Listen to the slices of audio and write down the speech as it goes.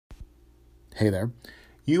Hey there.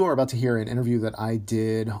 You are about to hear an interview that I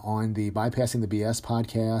did on the Bypassing the BS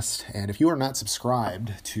podcast. And if you are not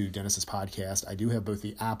subscribed to Dennis's podcast, I do have both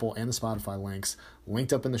the Apple and the Spotify links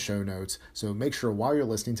linked up in the show notes. So make sure while you're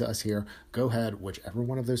listening to us here, go ahead, whichever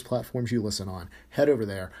one of those platforms you listen on, head over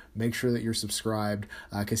there, make sure that you're subscribed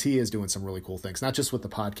because he is doing some really cool things, not just with the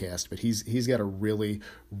podcast, but he's got a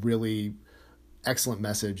really excellent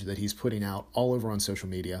message that he's putting out all over on social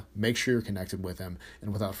media. Make sure you're connected with him.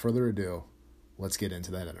 And without further ado, let's get into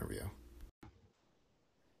that interview.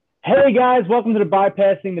 Hey guys, welcome to the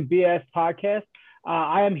Bypassing the BS podcast.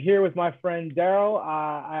 I am here with my friend Daryl.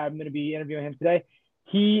 I'm going to be interviewing him today.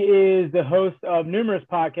 He is the host of numerous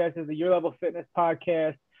podcasts. There's the Your Level Fitness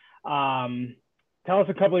podcast. Tell us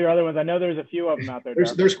a couple of your other ones. I know there's a few of them out there.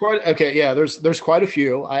 There's quite quite a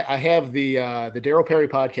few. I have the Daryl Perry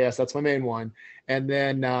podcast. That's my main one, and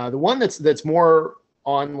then the one that's more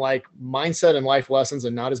on like mindset and life lessons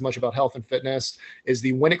and not as much about health and fitness is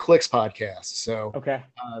the When It Clicks podcast. So okay,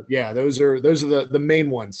 those are the main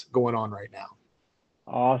ones going on right now.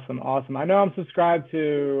 Awesome. I know I'm subscribed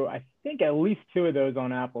to I think at least two of those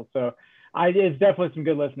on Apple. So it's definitely some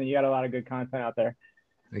good listening. You got a lot of good content out there.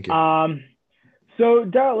 Thank you. So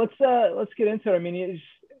Daryl, let's get into it. I mean,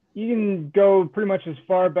 you can go pretty much as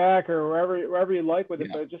far back or wherever you like with it,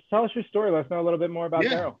 but just tell us your story. Let's know a little bit more about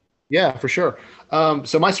Daryl. Yeah, for sure.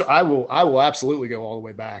 So my story, I will absolutely go all the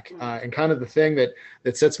way back. And kind of the thing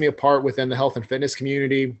that sets me apart within the health and fitness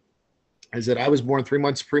community is that I was born 3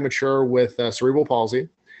 months premature with cerebral palsy.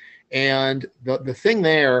 And the thing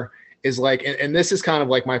there is like, and this is kind of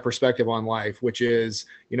like my perspective on life, which is,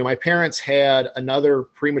 my parents had another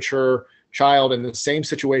premature child in the same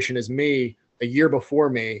situation as me a year before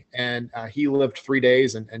me. And he lived 3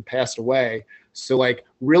 days and passed away. So like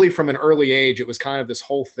really from an early age, it was kind of this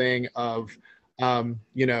whole thing of,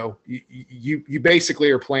 you basically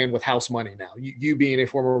are playing with house money now. You being a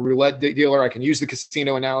former roulette dealer, I can use the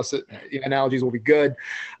casino analogies will be good.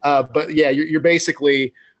 But yeah, you're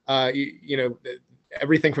basically,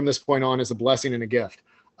 everything from this point on is a blessing and a gift.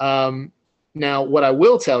 Now, what I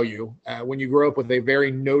will tell you, when you grow up with a very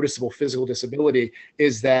noticeable physical disability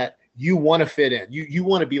is that you want to fit in. You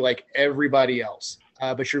want to be like everybody else.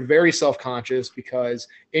 But you're very self-conscious because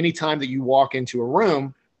anytime that you walk into a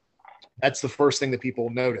room, that's the first thing that people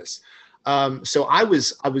notice. So I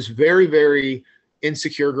was very, very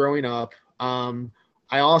insecure growing up. I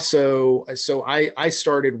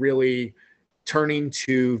started really turning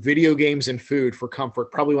to video games and food for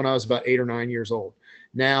comfort, probably when I was about 8 or 9 years old.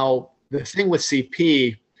 Now, the thing with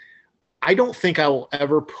CP, I don't think I will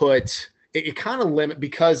ever put it kind of limit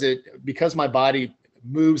because my body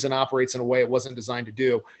moves and operates in a way it wasn't designed to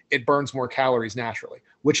do. It burns more calories naturally,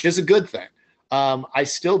 which is a good thing. I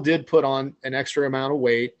still did put on an extra amount of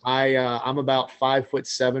weight. I'm about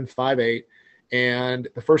 5'7", 5'8", and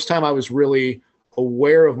the first time I was really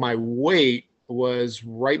aware of my weight was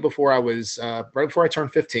right before I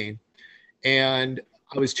turned 15, and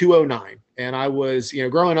I was 209. And I was,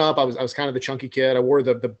 growing up, I was kind of the chunky kid. I wore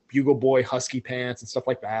the Bugle Boy husky pants and stuff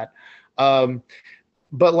like that.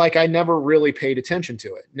 But like, I never really paid attention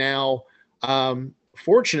to it. Now,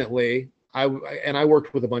 fortunately, I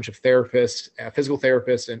worked with a bunch of therapists, physical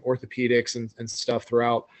therapists and orthopedics and stuff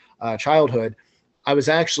throughout childhood. I was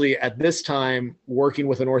actually at this time working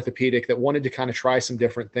with an orthopedic that wanted to kind of try some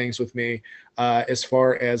different things with me, as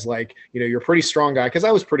far as like, you're a pretty strong guy. Cause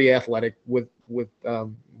I was pretty athletic with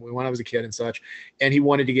when I was a kid and such, and he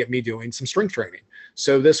wanted to get me doing some strength training.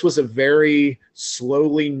 So this was a very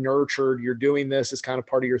slowly nurtured, you're doing this as kind of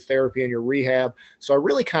part of your therapy and your rehab. So I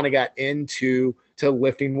really kind of got into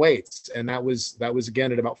lifting weights. And that was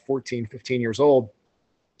again at about 14, 15 years old.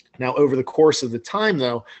 Now, over the course of the time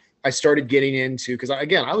though, I started getting into, because I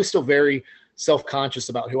was still very self-conscious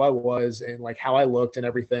about who I was and like how I looked and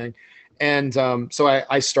everything. And so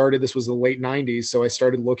I started, this was the late 90s. So I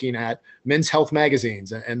started looking at men's health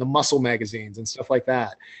magazines and the muscle magazines and stuff like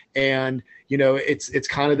that. And, it's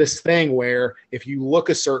kind of this thing where if you look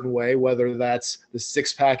a certain way, whether that's the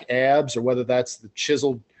 6-pack abs or whether that's the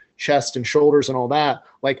chiseled chest and shoulders and all that,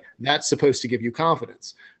 like that's supposed to give you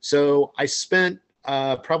confidence. So I spent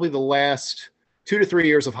probably the last 2 to 3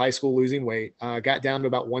 years of high school losing weight, got down to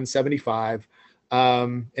about 175.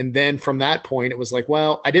 And then from that point, it was like,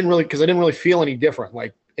 well, I didn't really feel any different,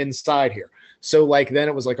 like inside here. So like, then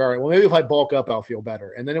it was like, all right, well, maybe if I bulk up, I'll feel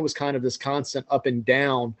better. And then it was kind of this constant up and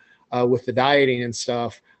down with the dieting and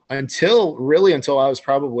stuff until I was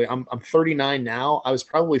probably, I'm 39 now. I was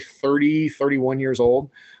probably 30, 31 years old.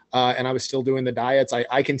 And I was still doing the diets.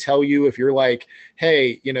 I can tell you, if you're like,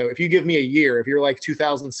 hey, if you give me a year, if you're like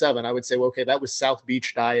 2007, I would say, well, okay, that was South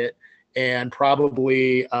Beach diet and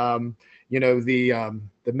probably,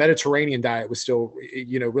 the Mediterranean diet was still,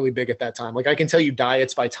 really big at that time. Like I can tell you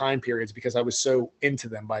diets by time periods because I was so into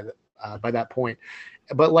them by that point.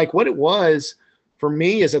 But like what it was for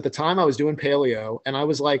me is at the time I was doing paleo and I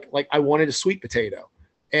was like I wanted a sweet potato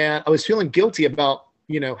and I was feeling guilty about,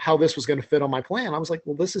 how this was going to fit on my plan. I was like,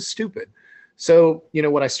 well, this is stupid. So,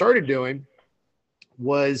 what I started doing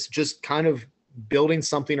was just kind of building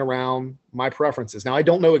something around my preferences. Now, I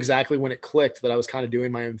don't know exactly when it clicked that I was kind of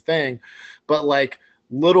doing my own thing, but like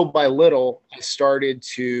little by little, I started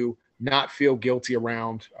to not feel guilty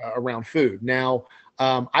around food. Now,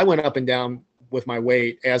 I went up and down with my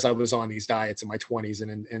weight as I was on these diets in my 20s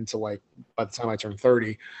and into like by the time I turned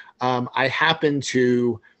 30. I happened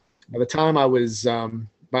to, by the time I was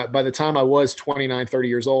by the time I was 29, 30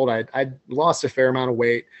 years old, I'd lost a fair amount of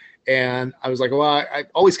weight. And I was like, well, I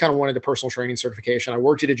always kind of wanted the personal training certification. I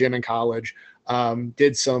worked at a gym in college,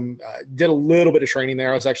 did a little bit of training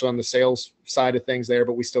there. I was actually on the sales side of things there,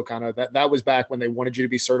 but we still kind of, that was back when they wanted you to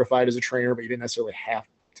be certified as a trainer, but you didn't necessarily have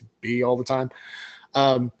to be all the time.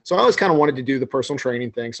 So I always kind of wanted to do the personal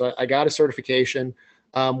training thing. So I got a certification,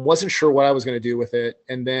 wasn't sure what I was going to do with it.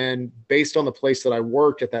 And then based on the place that I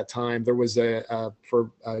worked at that time, there was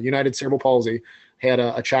for United Cerebral Palsy, had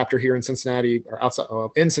a chapter here in Cincinnati or outside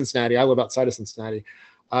in Cincinnati. I live outside of Cincinnati,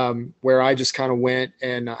 where I just kind of went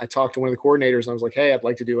and I talked to one of the coordinators and I was like, hey, I'd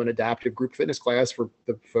like to do an adaptive group fitness class for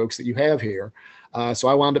the folks that you have here. So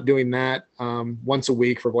I wound up doing that once a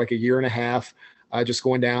week for like a year and a half, just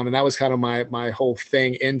going down. And that was kind of my whole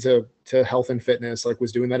thing into health and fitness, like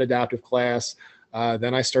was doing that adaptive class.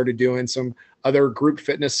 Then I started doing some other group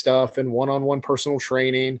fitness stuff and one-on-one personal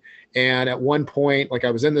training. And at one point, like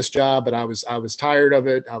I was in this job, but I was tired of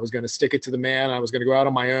it. I was going to stick it to the man. I was going to go out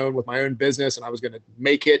on my own with my own business and I was going to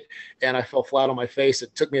make it. And I fell flat on my face.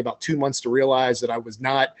 It took me about 2 months to realize that I was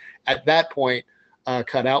not at that point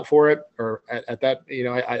cut out for it, or at that,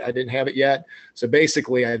 I didn't have it yet. So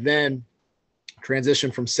basically I then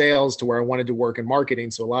transitioned from sales to where I wanted to work in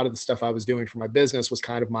marketing. So a lot of the stuff I was doing for my business was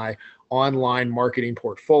kind of my online marketing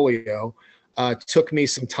portfolio. Took me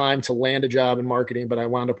some time to land a job in marketing, but I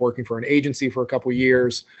wound up working for an agency for a couple of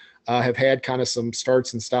years. Have had kind of some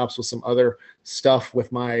starts and stops with some other stuff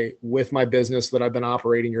with my business that I've been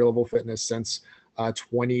operating, Your Level Fitness, since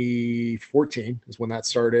 2014 is when that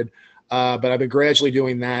started. But I've been gradually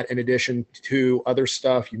doing that in addition to other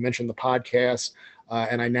stuff. You mentioned the podcast,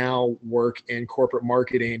 and I now work in corporate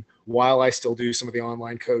marketing while I still do some of the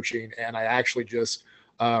online coaching. And I actually just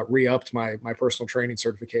re-upped my personal training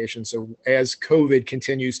certification. So as COVID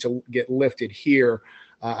continues to get lifted here,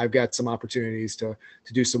 I've got some opportunities to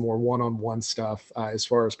do some more one-on-one stuff as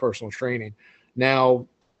far as personal training. Now,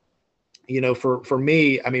 for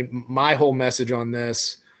me, I mean, my whole message on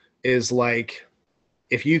this is like,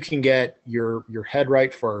 if you can get your head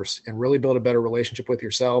right first and really build a better relationship with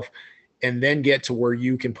yourself, and then get to where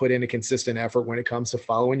you can put in a consistent effort when it comes to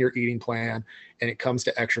following your eating plan and it comes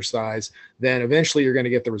to exercise, then eventually you're going to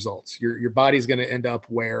get the results. Your body's going to end up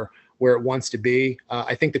where it wants to be.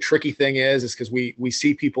 I think the tricky thing is because we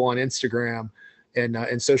see people on Instagram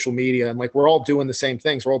and social media, and like we're all doing the same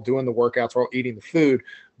things. We're all doing the workouts, we're all eating the food,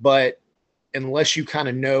 but unless you kind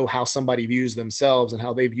of know how somebody views themselves and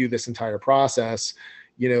how they view this entire process,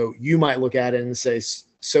 you might look at it and say,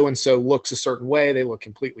 so-and-so looks a certain way, they look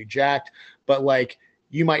completely jacked, but like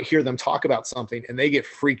you might hear them talk about something and they get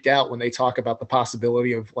freaked out when they talk about the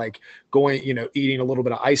possibility of like going, eating a little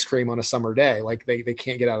bit of ice cream on a summer day. Like they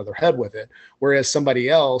can't get out of their head with it. Whereas somebody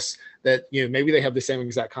else that, maybe they have the same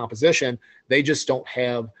exact composition, they just don't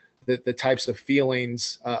have the types of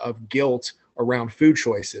feelings of guilt around food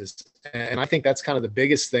choices. And I think that's kind of the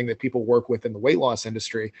biggest thing that people work with in the weight loss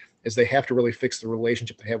industry is they have to really fix the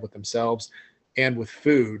relationship they have with themselves and with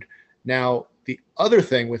food. Now, the other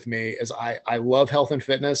thing with me is I love health and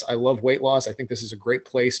fitness. I love weight loss. I think this is a great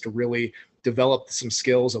place to really develop some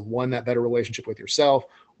skills of one, that better relationship with yourself,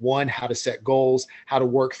 one, how to set goals, how to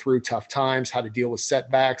work through tough times, how to deal with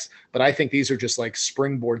setbacks. But I think these are just like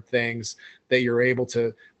springboard things that you're able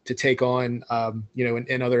to take on,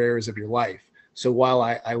 in other areas of your life. So while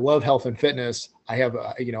I love health and fitness, I have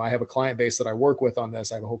a client base that I work with on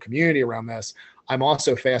this. I have a whole community around this. I'm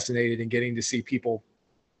also fascinated in getting to see people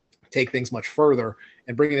take things much further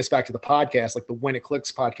and bringing this back to the podcast, like the When It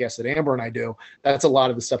Clicks podcast that Amber and I do. That's a lot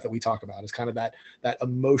of the stuff that we talk about is kind of that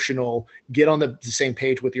emotional, get on the same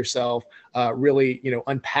page with yourself, really,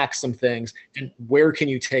 unpack some things and where can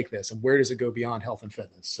you take this and where does it go beyond health and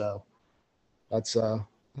fitness? So that's a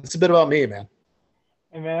bit about me, man.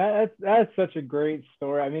 And man, that's such a great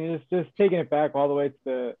story. I mean, it's just taking it back all the way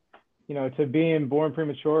to, to being born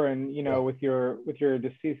premature and, with your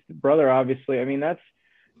deceased brother, obviously. I mean,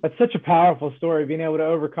 That's such a powerful story, being able to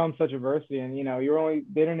overcome such adversity. And,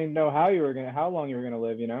 they didn't even know how long you were going to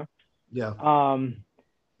live. Yeah.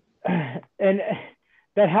 And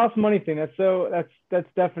that house money thing, that's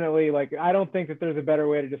definitely like, I don't think that there's a better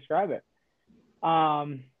way to describe it.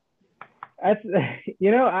 That's,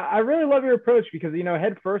 I really love your approach because,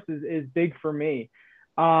 head first is big for me.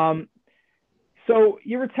 So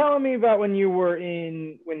you were telling me about when you were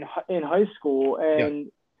in high school,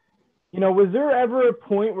 and was there ever a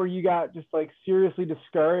point where you got just like seriously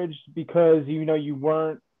discouraged because you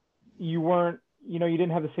didn't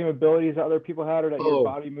have the same abilities that other people had, or that your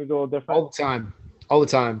body moved a little different? All the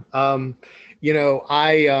time. I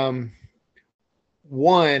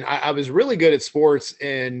was really good at sports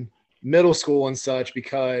in middle school and such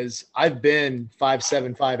because I've been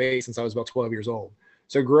 5'7", 5'8" since I was about 12 years old.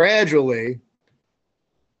 So gradually,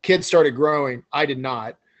 kids started growing. I did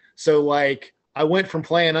not. So like I went from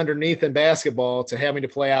playing underneath in basketball to having to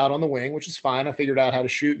play out on the wing, which is fine. I figured out how to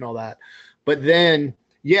shoot and all that. But then,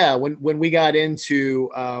 when we got into,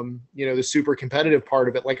 the super competitive part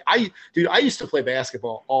of it, like I used to play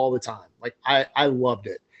basketball all the time. Like I loved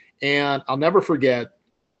it. And I'll never forget,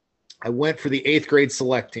 I went for the 8th grade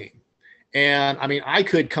select team. And I mean, I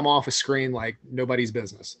could come off a screen like nobody's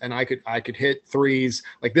business. And I could hit threes.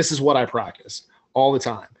 Like this is what I practice all the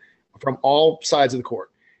time from all sides of the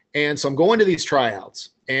court. And so I'm going to these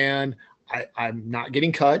tryouts and I'm not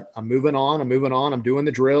getting cut. I'm moving on. I'm doing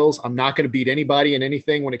the drills. I'm not going to beat anybody in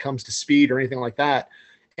anything when it comes to speed or anything like that.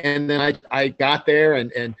 And then I got there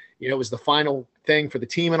and it was the final thing for the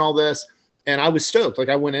team and all this. And I was stoked. Like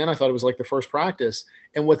I went in, I thought it was like the first practice.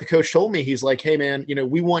 And what the coach told me, he's like, hey man,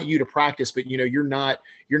 we want you to practice, but you're not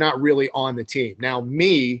really on the team. Now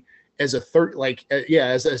me as a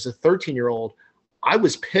 13-year-old, I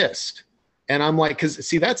was pissed. And I'm like, cause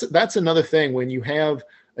see, that's another thing when you have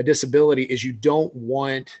a disability is you don't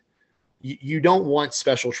want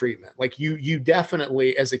special treatment. Like you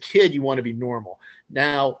definitely, as a kid, you want to be normal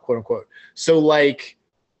now, quote unquote. So like,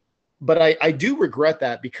 but I do regret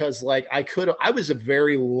that because like I was a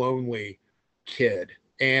very lonely kid.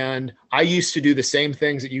 And I used to do the same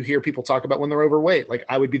things that you hear people talk about when they're overweight. Like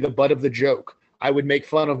I would be the butt of the joke. I would make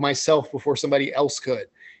fun of myself before somebody else could.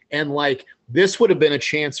 And like, this would have been a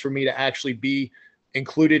chance for me to actually be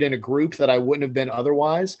included in a group that I wouldn't have been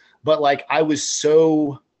otherwise. But like, I was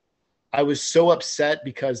so upset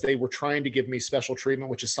because they were trying to give me special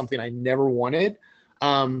treatment, which is something I never wanted,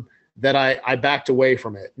 that I backed away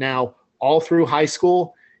from it. Now, all through high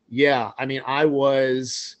school, I mean, I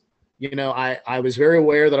was very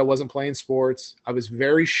aware that I wasn't playing sports. I was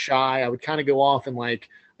very shy. I would kind of go off and like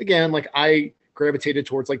I gravitated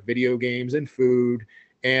towards like video games and food.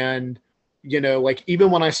 And, like even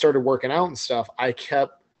when I started working out and stuff, I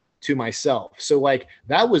kept to myself. So like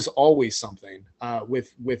that was always something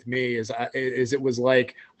with me is it was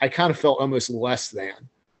like I kind of felt almost less than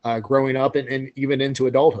growing up and even into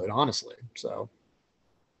adulthood, honestly. So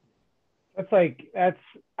that's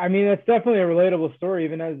definitely a relatable story,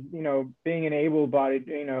 even as being an able-bodied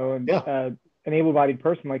an able-bodied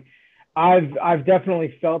person. Like I've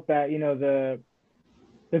definitely felt that the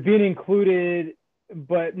being included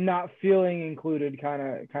but not feeling included kind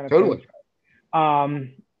of totally thing. I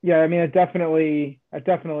mean it definitely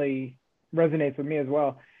resonates with me as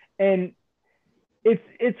well. And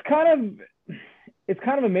it's kind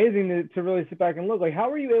of amazing to really sit back and look, like, how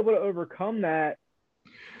were you able to overcome that?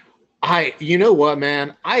 You know what,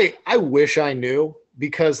 man, I wish I knew,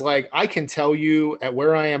 because like I can tell you at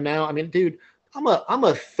where I am now. I mean, dude, I'm a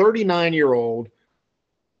 39-year-old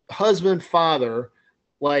husband, father,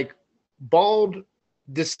 like bald,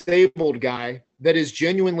 disabled guy that is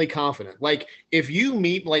genuinely confident. Like if you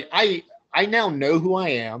meet, like I now know who I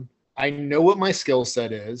am. I know what my skill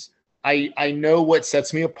set is. I know what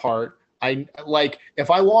sets me apart. I like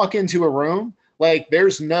if I walk into a room, like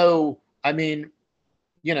there's no, I mean,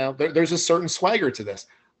 there's a certain swagger to this.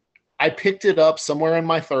 I picked it up somewhere in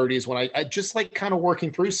my 30s when I just like kind of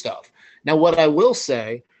working through stuff. Now, what I will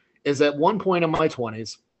say is at one point in my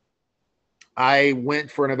 20s, I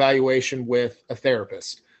went for an evaluation with a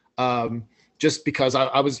therapist, just because I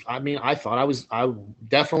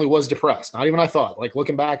definitely was depressed. Not even I thought, like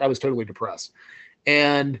looking back, I was totally depressed.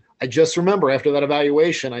 And I just remember after that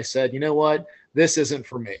evaluation, I said, you know what, this isn't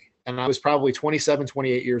for me. And I was probably 27,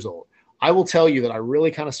 28 years old. I will tell you that I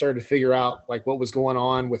really kind of started to figure out like what was going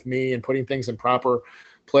on with me and putting things in proper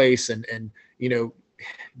place and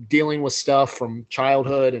dealing with stuff from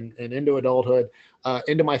childhood and into adulthood,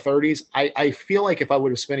 into my 30s. I feel like if I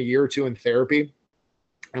would have spent a year or two in therapy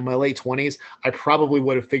in my late 20s, I probably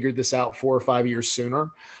would have figured this out 4 or 5 years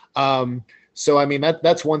sooner. So, I mean,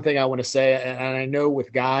 that's one thing I want to say. And I know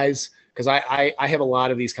with guys, because I have a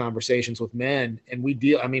lot of these conversations with men, and we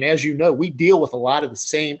deal, I mean, as you know, we deal with a lot of the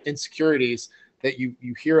same insecurities that you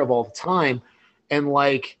hear of all the time. And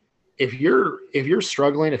like, if you're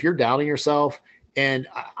struggling, if you're doubting yourself, and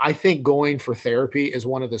I think going for therapy is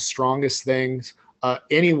one of the strongest things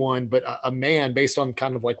anyone, but a man, based on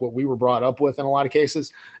kind of like what we were brought up with in a lot of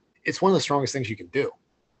cases, it's one of the strongest things you can do.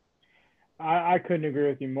 I couldn't agree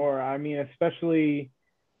with you more. I mean, especially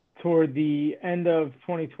toward the end of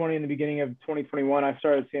 2020 and the beginning of 2021, I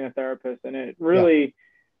started seeing a therapist, and it really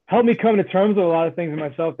helped me come to terms with a lot of things in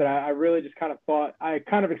myself that I really just kind of thought I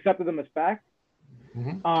kind of accepted them as fact.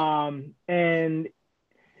 Mm-hmm. And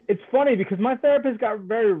it's funny because my therapist got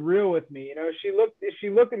very real with me. You know, she looked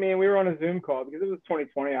at me, and we were on a Zoom call because it was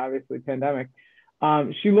 2020, obviously pandemic.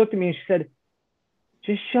 She looked at me and she said,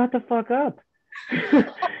 "Just shut the fuck up."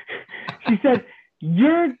 She said,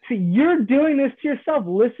 you're doing this to yourself.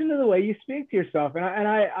 Listen to the way you speak to yourself. And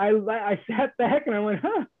I sat back and I went,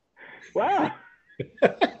 huh, wow.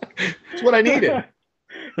 That's what I needed.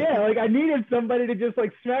 Yeah, like I needed somebody to just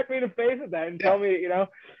like smack me in the face with that and tell me, you know.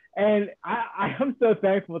 And I'm so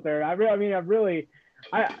thankful to her. Admittedly,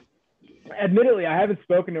 I haven't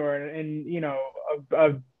spoken to her in you know,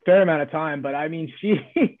 a fair amount of time, but I mean, she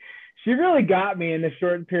really got me in the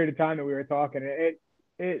short period of time that we were talking.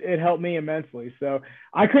 It helped me immensely. So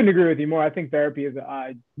I couldn't agree with you more. I think therapy is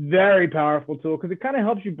a very powerful tool because it kind of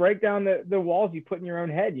helps you break down the walls you put in your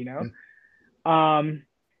own head, you know?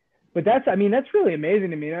 But that's really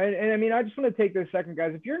amazing to me. And I mean, I just want to take this second,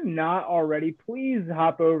 guys. If you're not already, please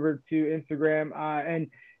hop over to Instagram. And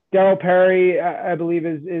Daryl Perry, I believe,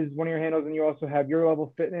 is one of your handles. And you also have Your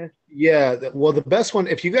Level Fitness. Yeah. Well, the best one,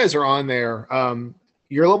 if you guys are on there,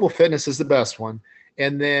 Your Level Fitness is the best one.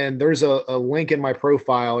 And then there's a link in my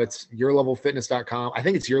profile. It's yourlevelfitness.com. I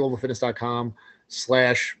think it's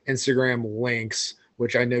yourlevelfitness.com/Instagram links,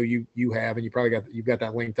 which I know you have, and you've got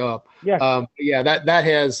that linked up. Yeah. That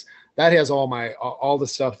has all the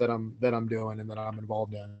stuff that I'm doing and that I'm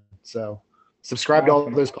involved in. So subscribe to all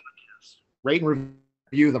of those podcasts, rate and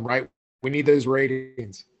review them, right? We need those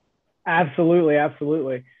ratings. Absolutely.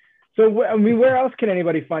 Absolutely. So, I mean, where else can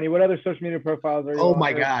anybody find you? What other social media profiles are you on? Oh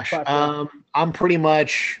my gosh. I'm pretty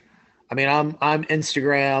much, I mean, I'm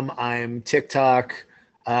Instagram, I'm TikTok,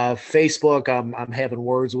 Facebook. I'm having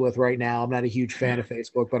words with right now. I'm not a huge fan of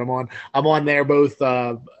Facebook, but I'm on there both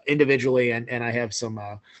individually and I have some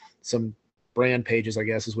brand pages, I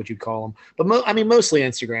guess is what you'd call them. But mostly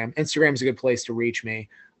Instagram. Instagram's a good place to reach me.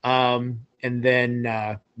 And then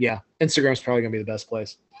Instagram's probably gonna be the best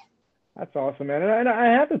place. That's awesome, man. And I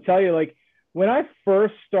have to tell you, like, when I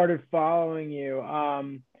first started following you,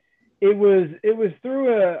 it was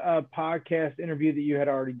through a podcast interview that you had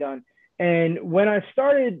already done. And when I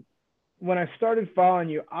started following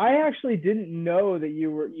you, I actually didn't know that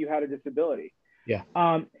you had a disability. Yeah.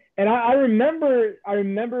 And I remember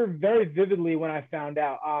very vividly when I found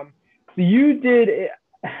out. So you did.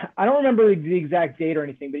 I don't remember the exact date or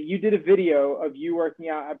anything, but you did a video of you working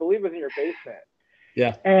out. I believe it was in your basement.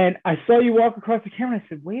 Yeah. And I saw you walk across the camera. And I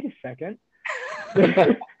said, "Wait a second,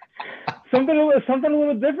 something a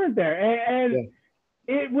little different there." And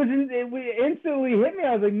it instantly hit me.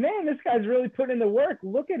 I was like, "Man, this guy's really putting in the work.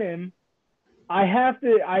 Look at him."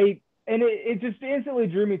 It just instantly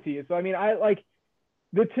drew me to you. So I mean, I like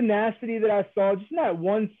the tenacity that I saw just in that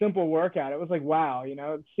one simple workout. It was like, wow, you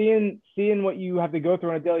know, seeing what you have to go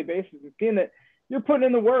through on a daily basis and seeing that you're putting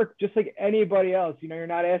in the work just like anybody else. You know, you're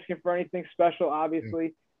not asking for anything special,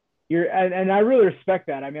 obviously. And I really respect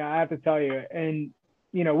that. I mean, I have to tell you, and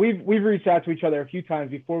you know, we've reached out to each other a few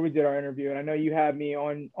times before we did our interview, and I know you had me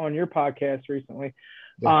on your podcast recently.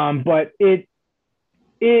 Yeah. But it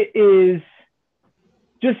is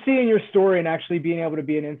just seeing your story and actually being able to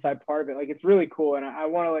be an inside part of it. Like, it's really cool. And I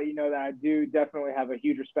want to let you know that I do definitely have a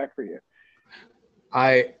huge respect for you.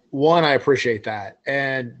 I appreciate that.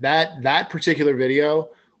 And that particular video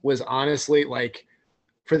was honestly, like,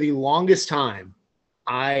 for the longest time,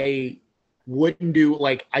 I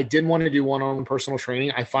didn't want to do one-on-one personal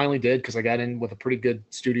training. I finally did, because I got in with a pretty good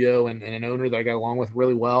studio and an owner that I got along with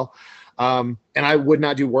really well. And I would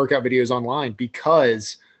not do workout videos online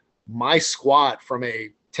because my squat from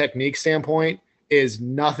a technique standpoint is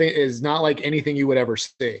not like anything you would ever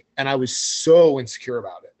see. And I was so insecure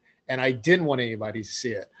about it. And I didn't want anybody to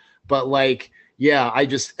see it. But like, yeah,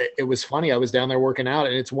 it was funny. I was down there working out,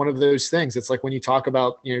 and it's one of those things. It's like when you talk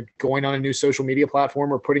about, you know, going on a new social media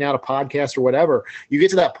platform or putting out a podcast or whatever, you get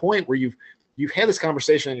to that point where you've had this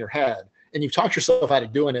conversation in your head and you've talked yourself out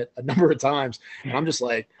of doing it a number of times. And I'm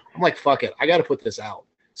like, fuck it. I got to put this out.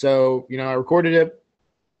 So, you know, I recorded it.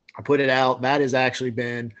 I put it out. That has actually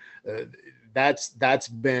been, that's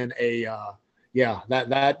been a,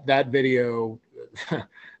 that video,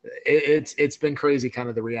 it's been crazy, kind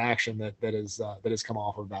of the reaction that has come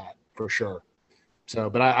off of that for sure. So,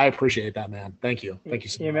 but I appreciate that, man. Thank you so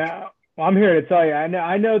much. Man, well, I'm here to tell you,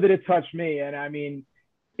 I know that it touched me, and I mean,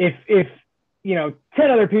 if 10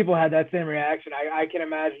 other people had that same reaction, I can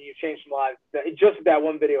imagine you changed some lives just with that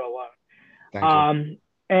one video alone. Thank you.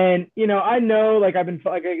 And I know, like I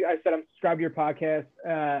said, I'm subscribed to your podcast.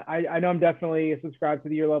 I know I'm definitely subscribed to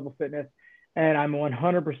the Your Level Fitness, and I'm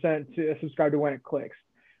 100% subscribed to When It Clicks.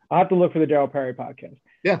 I'll have to look for the Daryl Perry podcast.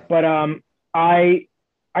 Yeah. But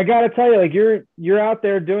I gotta tell you, like you're out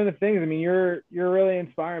there doing the things. I mean, you're really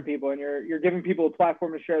inspiring people, and you're giving people a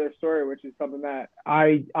platform to share their story, which is something that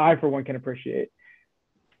I for one can appreciate.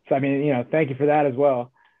 So I mean, thank you for that as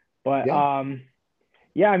well. But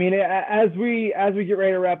yeah, I mean, as we get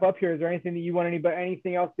ready to wrap up here, is there anything that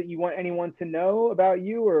anything else that you want anyone to know about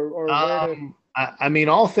you, or I mean,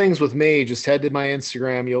 all things with me, just head to my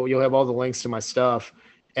Instagram. You'll have all the links to my stuff.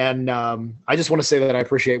 And I just want to say that I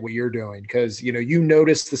appreciate what you're doing, because, you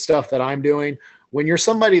notice the stuff that I'm doing. When you're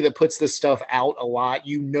somebody that puts this stuff out a lot,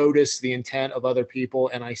 you notice the intent of other people.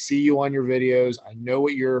 And I see you on your videos. I know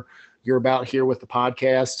what you're about here with the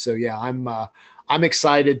podcast. So yeah, I'm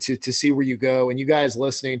excited to see where you go. And you guys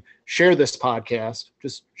listening, share this podcast.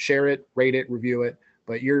 Just share it, rate it, review it.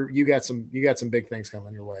 But you got some big things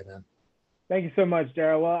coming your way, man. Thank you so much,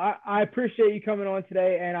 Daryl. Well, I appreciate you coming on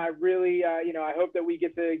today, and I really, I hope that we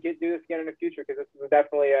get to do this again in the future, because this is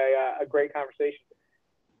definitely a great conversation.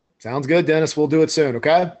 Sounds good, Dennis. We'll do it soon,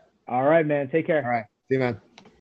 okay? All right, man. Take care. All right. See you, man.